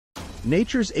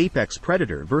Nature's apex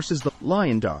predator versus the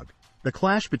lion dog. The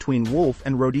clash between wolf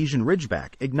and Rhodesian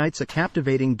Ridgeback ignites a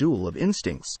captivating duel of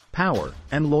instincts, power,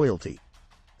 and loyalty.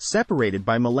 Separated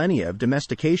by millennia of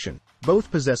domestication,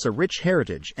 both possess a rich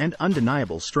heritage and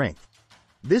undeniable strength.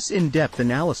 This in-depth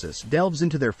analysis delves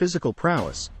into their physical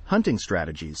prowess, hunting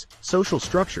strategies, social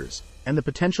structures, and the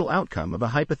potential outcome of a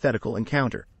hypothetical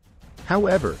encounter.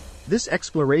 However, this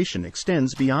exploration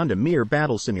extends beyond a mere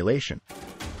battle simulation.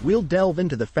 We'll delve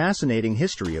into the fascinating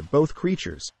history of both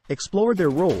creatures, explore their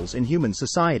roles in human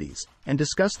societies, and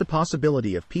discuss the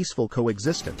possibility of peaceful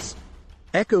coexistence.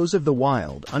 Echoes of the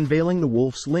Wild, unveiling the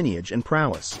wolf's lineage and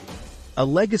prowess. A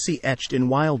legacy etched in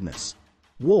wildness.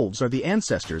 Wolves are the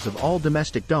ancestors of all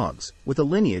domestic dogs, with a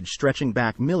lineage stretching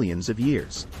back millions of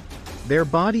years. Their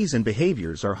bodies and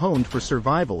behaviors are honed for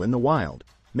survival in the wild,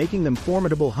 making them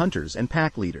formidable hunters and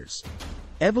pack leaders.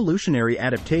 Evolutionary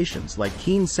adaptations like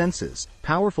keen senses,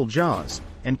 powerful jaws,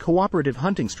 and cooperative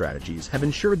hunting strategies have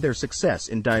ensured their success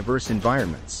in diverse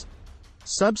environments.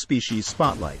 Subspecies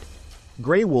spotlight.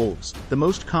 Gray wolves, the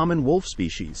most common wolf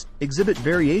species, exhibit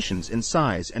variations in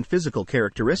size and physical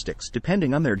characteristics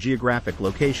depending on their geographic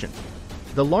location.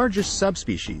 The largest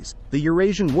subspecies, the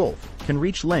Eurasian wolf, can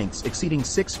reach lengths exceeding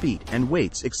 6 feet and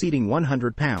weights exceeding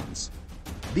 100 pounds.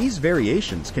 These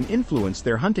variations can influence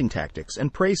their hunting tactics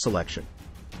and prey selection.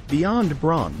 Beyond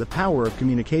brawn, the power of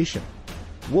communication.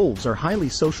 Wolves are highly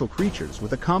social creatures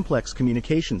with a complex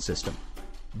communication system.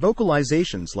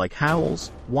 Vocalizations like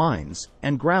howls, whines,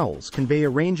 and growls convey a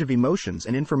range of emotions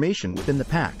and information within the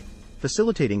pack,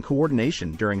 facilitating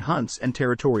coordination during hunts and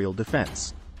territorial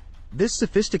defense. This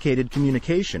sophisticated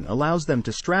communication allows them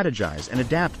to strategize and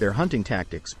adapt their hunting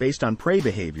tactics based on prey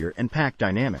behavior and pack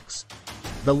dynamics.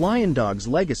 The lion dog's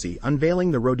legacy,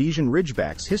 unveiling the Rhodesian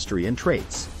Ridgeback's history and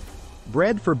traits.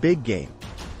 Bred for big game.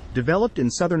 Developed in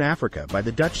southern Africa by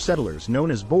the Dutch settlers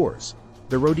known as Boers,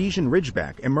 the Rhodesian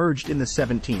Ridgeback emerged in the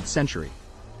 17th century.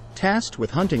 Tasked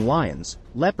with hunting lions,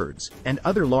 leopards, and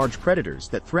other large predators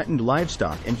that threatened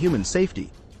livestock and human safety,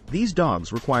 these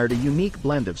dogs required a unique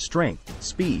blend of strength,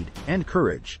 speed, and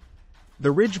courage.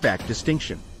 The Ridgeback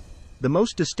distinction. The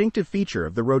most distinctive feature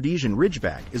of the Rhodesian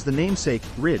Ridgeback is the namesake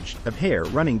ridge of hair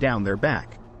running down their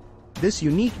back. This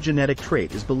unique genetic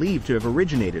trait is believed to have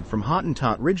originated from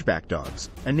Hottentot Ridgeback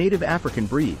dogs, a native African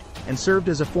breed, and served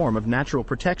as a form of natural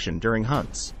protection during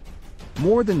hunts.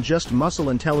 More than just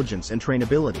muscle intelligence and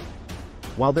trainability.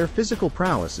 While their physical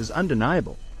prowess is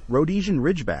undeniable, Rhodesian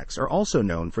Ridgebacks are also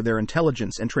known for their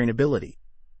intelligence and trainability.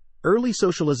 Early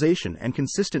socialization and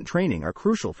consistent training are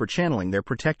crucial for channeling their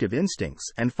protective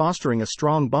instincts and fostering a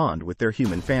strong bond with their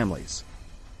human families.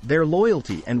 Their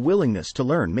loyalty and willingness to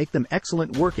learn make them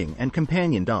excellent working and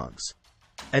companion dogs.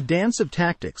 A dance of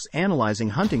tactics analyzing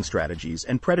hunting strategies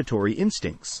and predatory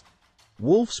instincts.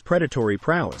 Wolf's predatory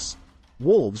prowess.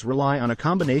 Wolves rely on a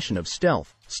combination of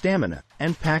stealth, stamina,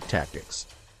 and pack tactics.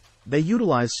 They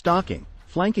utilize stalking,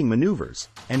 flanking maneuvers,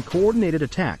 and coordinated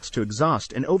attacks to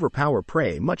exhaust and overpower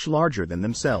prey much larger than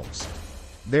themselves.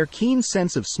 Their keen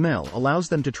sense of smell allows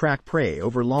them to track prey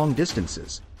over long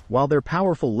distances, while their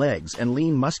powerful legs and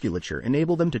lean musculature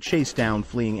enable them to chase down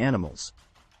fleeing animals.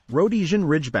 Rhodesian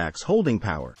Ridgeback's holding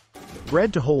power.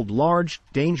 Bred to hold large,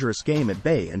 dangerous game at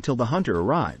bay until the hunter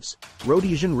arrives,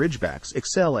 Rhodesian Ridgebacks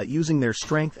excel at using their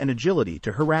strength and agility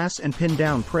to harass and pin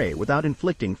down prey without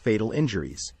inflicting fatal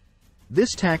injuries.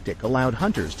 This tactic allowed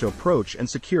hunters to approach and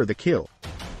secure the kill.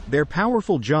 Their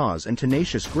powerful jaws and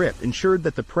tenacious grip ensured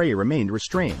that the prey remained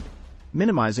restrained,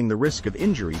 minimizing the risk of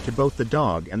injury to both the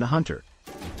dog and the hunter.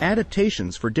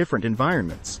 Adaptations for different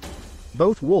environments.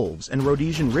 Both wolves and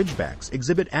Rhodesian Ridgebacks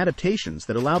exhibit adaptations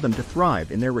that allow them to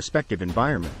thrive in their respective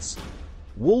environments.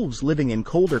 Wolves living in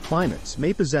colder climates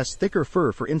may possess thicker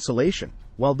fur for insulation,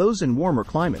 while those in warmer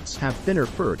climates have thinner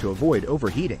fur to avoid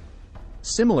overheating.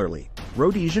 Similarly,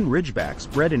 Rhodesian Ridgebacks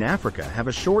bred in Africa have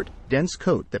a short, dense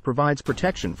coat that provides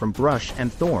protection from brush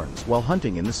and thorns while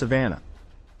hunting in the savanna.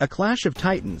 A clash of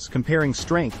titans comparing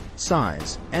strength,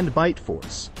 size, and bite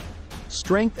force.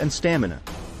 Strength and stamina.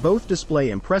 Both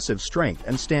display impressive strength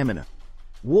and stamina.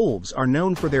 Wolves are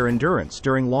known for their endurance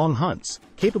during long hunts,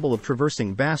 capable of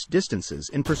traversing vast distances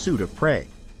in pursuit of prey.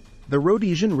 The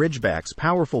Rhodesian Ridgeback's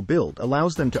powerful build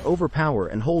allows them to overpower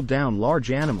and hold down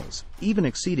large animals, even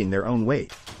exceeding their own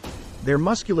weight. Their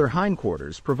muscular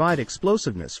hindquarters provide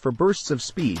explosiveness for bursts of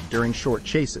speed during short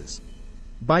chases.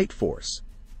 Bite force.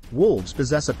 Wolves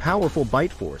possess a powerful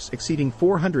bite force exceeding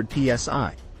 400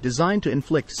 psi, designed to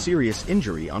inflict serious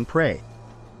injury on prey.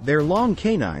 Their long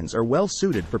canines are well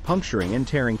suited for puncturing and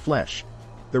tearing flesh.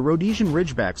 The Rhodesian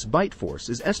Ridgeback's bite force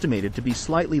is estimated to be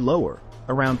slightly lower,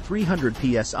 around 300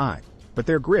 psi, but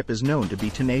their grip is known to be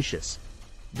tenacious.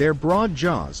 Their broad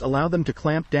jaws allow them to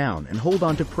clamp down and hold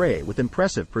onto prey with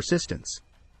impressive persistence.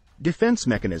 Defense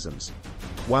mechanisms.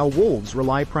 While wolves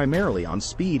rely primarily on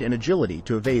speed and agility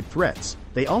to evade threats,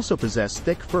 they also possess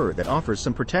thick fur that offers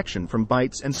some protection from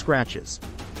bites and scratches.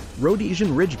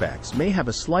 Rhodesian Ridgebacks may have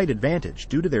a slight advantage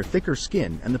due to their thicker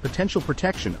skin and the potential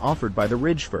protection offered by the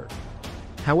ridge fur.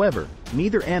 However,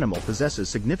 neither animal possesses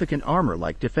significant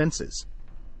armor-like defenses.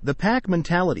 The pack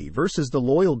mentality versus the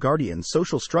loyal guardian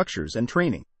social structures and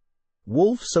training.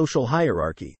 Wolf social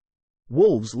hierarchy.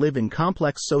 Wolves live in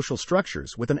complex social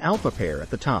structures with an alpha pair at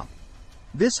the top.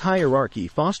 This hierarchy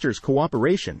fosters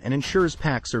cooperation and ensures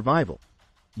pack survival.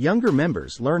 Younger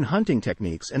members learn hunting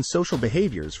techniques and social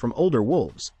behaviors from older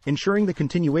wolves, ensuring the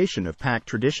continuation of pack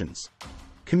traditions.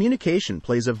 Communication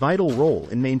plays a vital role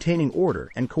in maintaining order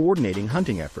and coordinating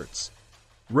hunting efforts.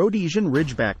 Rhodesian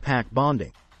Ridgeback pack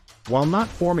bonding. While not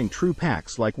forming true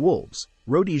packs like wolves,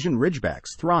 Rhodesian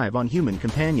Ridgebacks thrive on human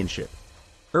companionship.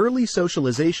 Early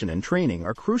socialization and training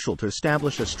are crucial to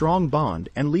establish a strong bond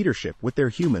and leadership with their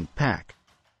human pack.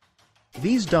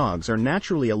 These dogs are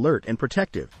naturally alert and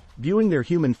protective, viewing their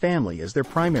human family as their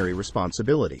primary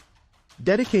responsibility.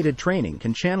 Dedicated training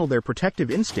can channel their protective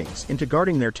instincts into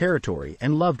guarding their territory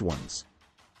and loved ones.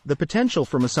 The potential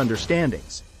for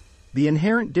misunderstandings. The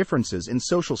inherent differences in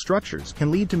social structures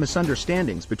can lead to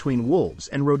misunderstandings between wolves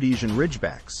and Rhodesian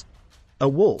Ridgebacks. A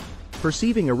wolf,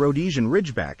 perceiving a Rhodesian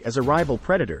Ridgeback as a rival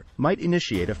predator, might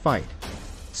initiate a fight.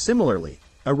 Similarly,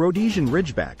 a Rhodesian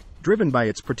Ridgeback, driven by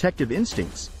its protective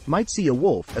instincts, might see a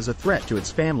wolf as a threat to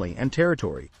its family and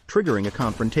territory, triggering a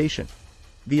confrontation.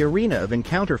 The arena of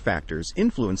encounter factors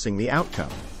influencing the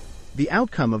outcome. The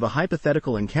outcome of a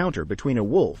hypothetical encounter between a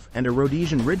wolf and a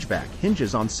Rhodesian Ridgeback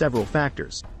hinges on several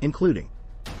factors, including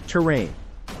terrain.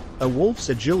 A wolf's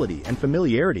agility and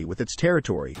familiarity with its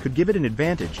territory could give it an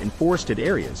advantage in forested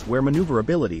areas where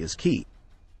maneuverability is key.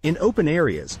 In open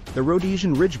areas, the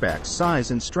Rhodesian Ridgeback's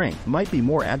size and strength might be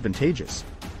more advantageous.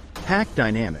 Pack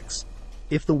dynamics.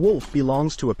 If the wolf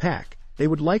belongs to a pack, they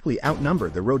would likely outnumber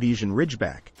the Rhodesian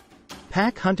Ridgeback.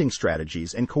 Pack hunting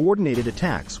strategies and coordinated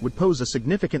attacks would pose a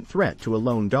significant threat to a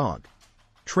lone dog.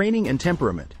 Training and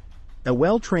temperament. A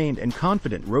well-trained and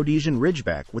confident Rhodesian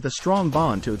Ridgeback with a strong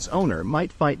bond to its owner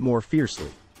might fight more fiercely.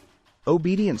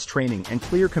 Obedience training and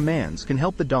clear commands can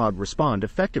help the dog respond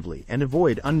effectively and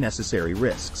avoid unnecessary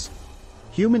risks.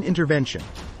 Human intervention.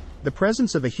 The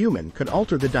presence of a human could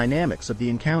alter the dynamics of the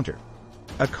encounter.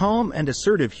 A calm and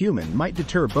assertive human might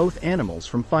deter both animals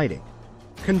from fighting.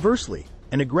 Conversely,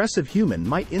 an aggressive human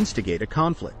might instigate a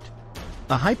conflict.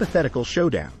 A hypothetical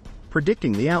showdown.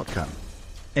 Predicting the outcome.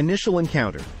 Initial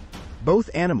encounter. Both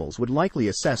animals would likely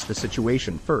assess the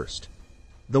situation first.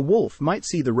 The wolf might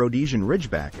see the Rhodesian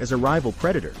Ridgeback as a rival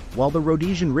predator, while the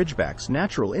Rhodesian Ridgeback's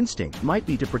natural instinct might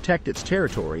be to protect its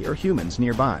territory or humans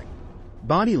nearby.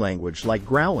 Body language like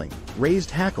growling,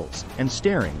 raised hackles, and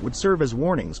staring would serve as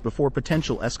warnings before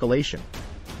potential escalation.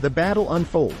 The battle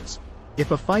unfolds.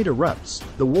 If a fight erupts,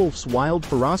 the wolf's wild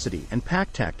ferocity and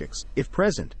pack tactics, if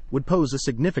present, would pose a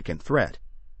significant threat.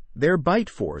 Their bite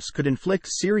force could inflict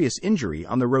serious injury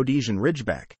on the Rhodesian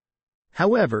Ridgeback.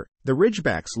 However, the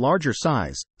Ridgeback's larger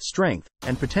size, strength,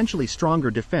 and potentially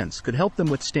stronger defense could help them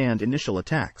withstand initial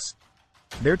attacks.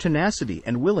 Their tenacity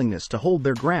and willingness to hold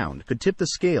their ground could tip the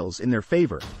scales in their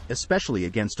favor, especially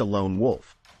against a lone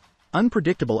wolf.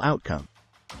 Unpredictable outcome.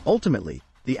 Ultimately,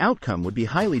 the outcome would be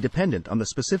highly dependent on the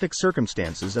specific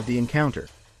circumstances of the encounter.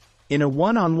 In a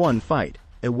one-on-one fight,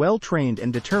 a well-trained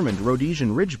and determined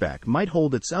Rhodesian Ridgeback might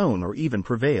hold its own or even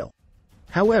prevail.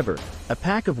 However, a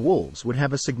pack of wolves would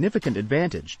have a significant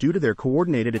advantage due to their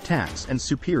coordinated attacks and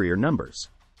superior numbers.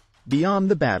 Beyond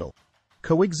the battle.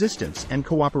 Coexistence and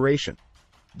cooperation.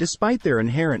 Despite their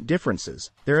inherent differences,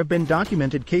 there have been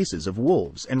documented cases of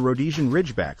wolves and Rhodesian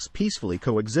Ridgebacks peacefully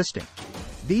coexisting.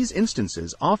 These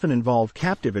instances often involve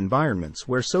captive environments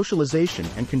where socialization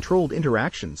and controlled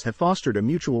interactions have fostered a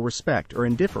mutual respect or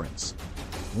indifference.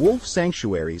 Wolf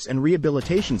sanctuaries and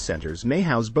rehabilitation centers may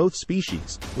house both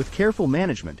species, with careful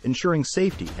management ensuring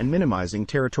safety and minimizing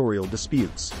territorial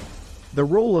disputes. The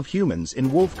role of humans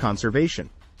in wolf conservation.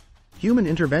 Human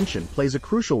intervention plays a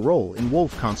crucial role in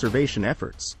wolf conservation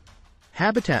efforts.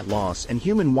 Habitat loss and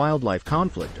human-wildlife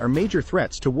conflict are major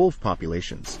threats to wolf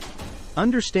populations.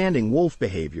 Understanding wolf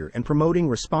behavior and promoting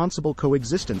responsible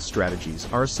coexistence strategies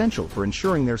are essential for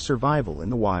ensuring their survival in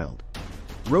the wild.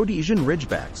 Rhodesian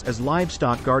Ridgebacks as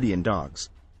livestock guardian dogs.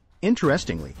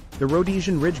 Interestingly, the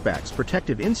Rhodesian Ridgeback's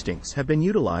protective instincts have been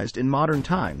utilized in modern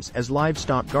times as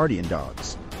livestock guardian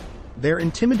dogs. Their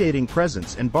intimidating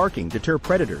presence and barking deter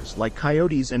predators like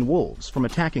coyotes and wolves from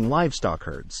attacking livestock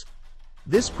herds.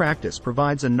 This practice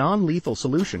provides a non-lethal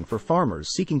solution for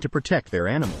farmers seeking to protect their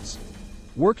animals,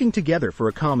 working together for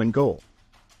a common goal.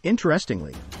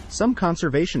 Interestingly, some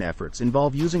conservation efforts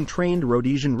involve using trained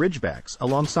Rhodesian Ridgebacks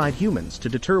alongside humans to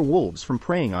deter wolves from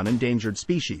preying on endangered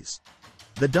species.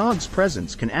 The dog's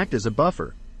presence can act as a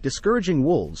buffer, discouraging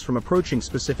wolves from approaching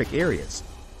specific areas.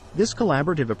 This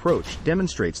collaborative approach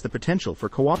demonstrates the potential for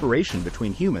cooperation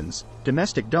between humans,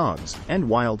 domestic dogs, and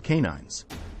wild canines.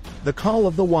 The call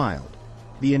of the wild.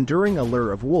 The enduring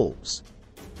allure of wolves.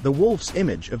 The wolf's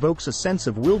image evokes a sense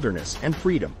of wilderness and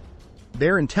freedom.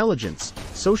 Their intelligence,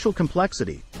 social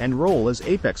complexity, and role as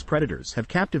apex predators have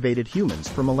captivated humans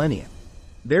for millennia.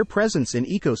 Their presence in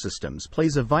ecosystems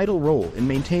plays a vital role in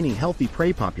maintaining healthy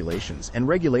prey populations and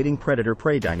regulating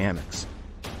predator-prey dynamics.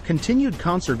 Continued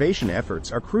conservation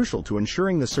efforts are crucial to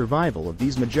ensuring the survival of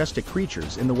these majestic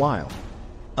creatures in the wild.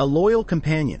 A loyal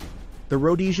companion. The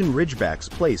Rhodesian Ridgeback's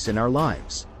place in our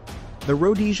lives. The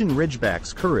Rhodesian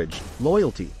Ridgeback's courage,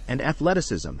 loyalty, and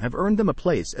athleticism have earned them a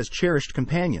place as cherished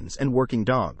companions and working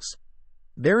dogs.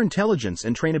 Their intelligence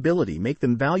and trainability make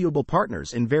them valuable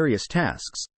partners in various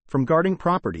tasks, from guarding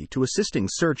property to assisting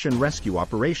search and rescue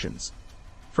operations.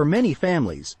 For many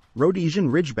families,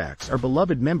 Rhodesian Ridgebacks are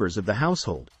beloved members of the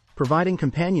household, providing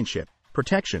companionship,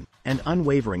 protection, and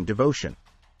unwavering devotion.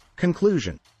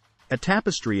 Conclusion. A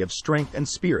tapestry of strength and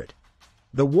spirit.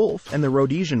 The wolf and the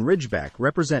Rhodesian Ridgeback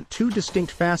represent two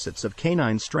distinct facets of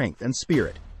canine strength and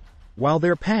spirit. While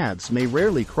their paths may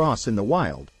rarely cross in the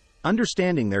wild,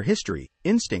 understanding their history,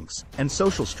 instincts, and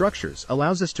social structures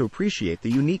allows us to appreciate the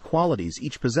unique qualities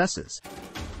each possesses.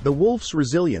 The wolf's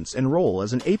resilience and role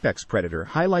as an apex predator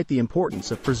highlight the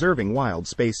importance of preserving wild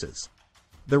spaces.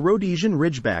 The Rhodesian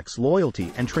Ridgeback's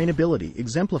loyalty and trainability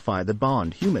exemplify the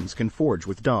bond humans can forge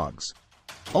with dogs.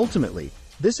 Ultimately,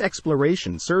 this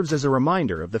exploration serves as a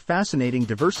reminder of the fascinating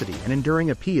diversity and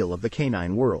enduring appeal of the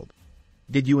canine world.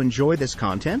 Did you enjoy this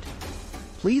content?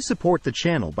 Please support the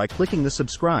channel by clicking the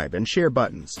subscribe and share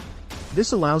buttons.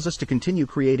 This allows us to continue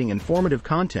creating informative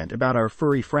content about our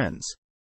furry friends.